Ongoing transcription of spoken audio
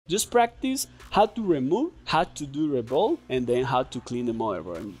Just practice how to remove, how to do reball, and then how to clean the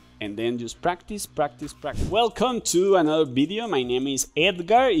motherboard. And then just practice. Welcome to another video. My name is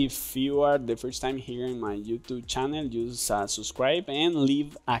Edgar. If you are the first time here in my YouTube channel, just subscribe and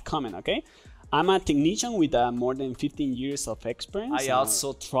leave a comment, okay? I'm a technician with more than 15 years of experience. I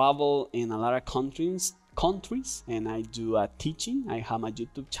also travel in a lot of countries and I do teaching. I have my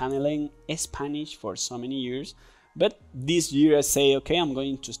YouTube channel in Spanish for so many years. But this year I say, okay, I'm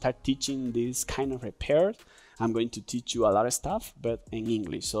going to start teaching this kind of repairs. I'm going to teach you a lot of stuff, but in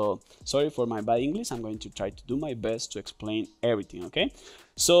English. So sorry for my bad English. I'm going to try to do my best to explain everything, okay?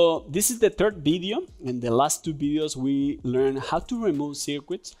 So this is the third video. In the last two videos, we learned how to remove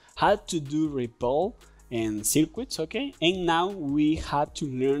circuits, how to do reball and circuits, okay? And now we had to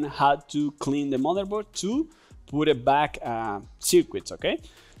learn how to clean the motherboard to put it back circuits, okay?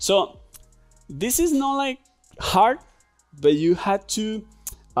 So this is not like hard, but you had to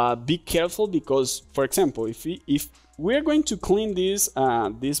be careful because, for example, if we're going to clean this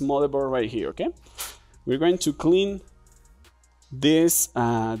this motherboard right here, okay, we're going to clean this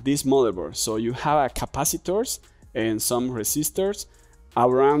this motherboard. So you have capacitors and some resistors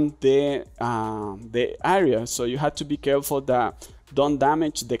around the area, so you have to be careful that don't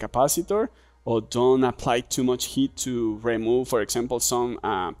damage the capacitor or don't apply too much heat to remove, for example, some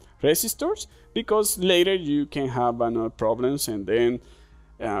resistors, because later you can have another problems. And then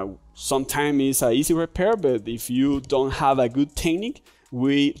sometimes it's an easy repair, but if you don't have a good technique,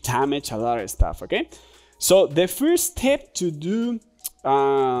 we damage a lot of stuff, okay? So the first step to do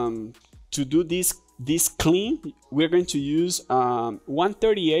this clean, we're going to use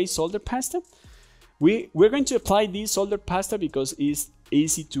 138 solder pasta. We're going to apply this solder pasta because it's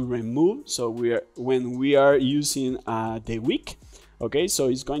easy to remove. So when we are using the wick, okay, so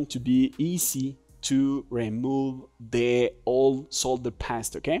it's going to be easy to remove the old solder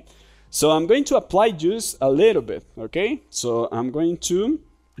pasta, okay? So I'm going to apply just a little bit, okay? So I'm going to,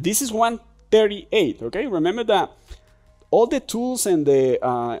 this is 138, okay? Remember that all the tools and the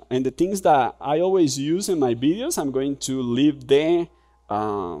things that I always use in my videos, I'm going to leave the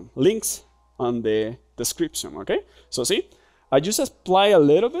links on the description, okay? So see, I just apply a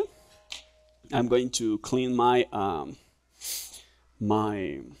little bit. I'm going to clean my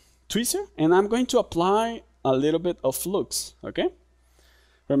my tweezer, and I'm going to apply a little bit of flux, okay?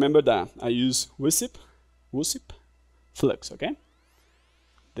 Remember that I use WSIP flux, okay?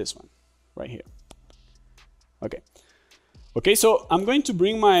 This one right here, okay. Okay, so I'm going to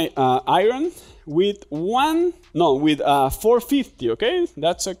bring my iron with 450, okay?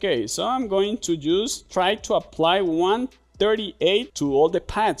 That's okay. So I'm going to just try to apply 138 to all the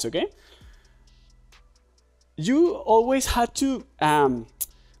pads, okay? You always have to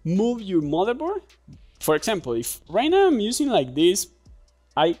move your motherboard. For example, if right now I'm using like this,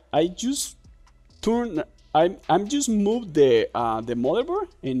 I just I'm just move the motherboard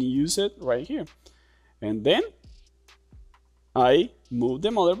and use it right here, and then I move the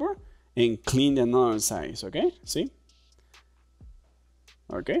motherboard and clean the other side, okay? See?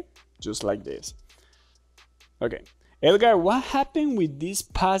 Okay, just like this. Okay, Edgar, what happened with these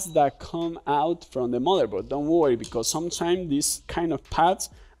pads that come out from the motherboard? Don't worry, because sometimes these kind of pads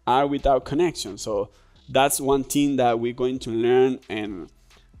are without connection. So that's one thing that we're going to learn in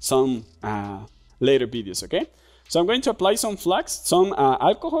some later videos, okay? So I'm going to apply some flux, some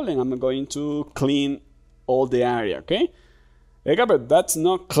alcohol, and I'm going to clean all the area, okay? Edgar, but that's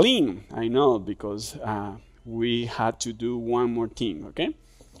not clean. I know, because we had to do one more thing, okay?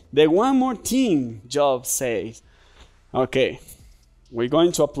 The one more thing job says, okay, we're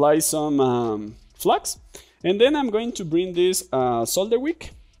going to apply some flux, and then I'm going to bring this solder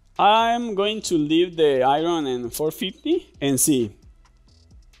wick. I'm going to leave the iron in 450 and see.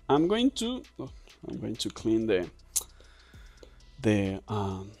 I'm going to clean the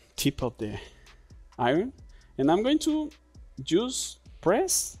tip of the iron, and I'm going to just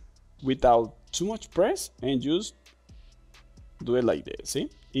press without too much press and just do it like this. See,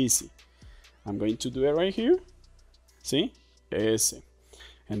 easy. I'm going to do it right here. See, easy.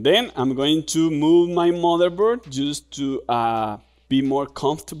 And then I'm going to move my motherboard just to be more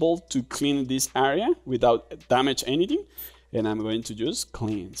comfortable to clean this area without damage anything. And I'm going to just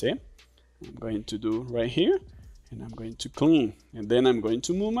clean. See, I'm going to do right here, and I'm going to clean. And then I'm going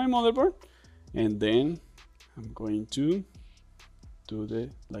to move my motherboard, and then I'm going to do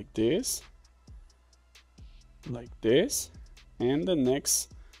it like this, and the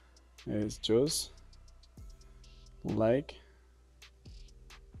next is just like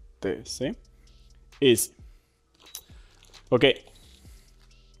this. See, easy. Okay,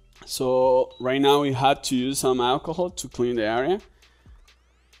 so right now we had to use some alcohol to clean the area.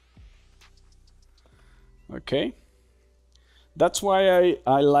 Okay, that's why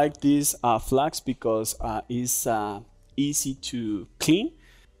I like this flags, because it's easy to clean.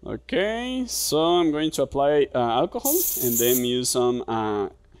 Okay, so I'm going to apply alcohol and then use some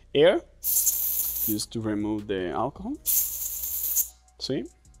air just to remove the alcohol. See?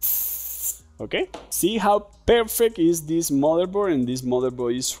 Okay, see how perfect is this motherboard, and this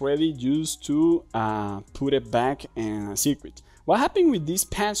motherboard is ready just to put it back in a circuit. What happened with these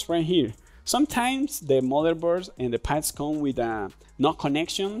pads right here? Sometimes the motherboards and the pads come with no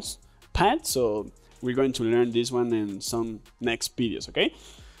connections pad, so we're going to learn this one in some next videos, okay?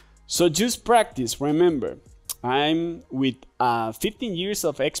 So just practice. Remember, I'm with 15 years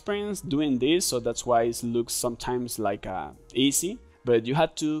of experience doing this, so that's why it looks sometimes like easy, but you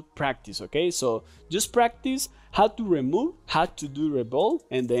have to practice, okay? So just practice how to remove, how to do revolve,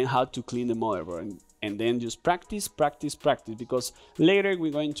 and then how to clean the motherboard. And then just practice, practice, practice, because later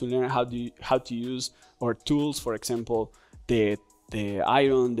we're going to learn how to use our tools, for example, the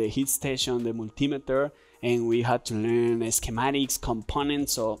iron, the heat station, the multimeter, and we had to learn schematics,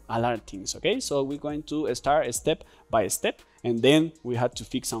 components, so a lot of things, okay? So we're going to start step by step, and then we had to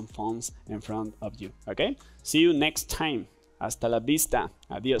fix some phones in front of you, okay? See you next time. Hasta la vista.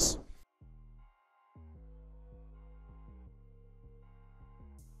 Adiós.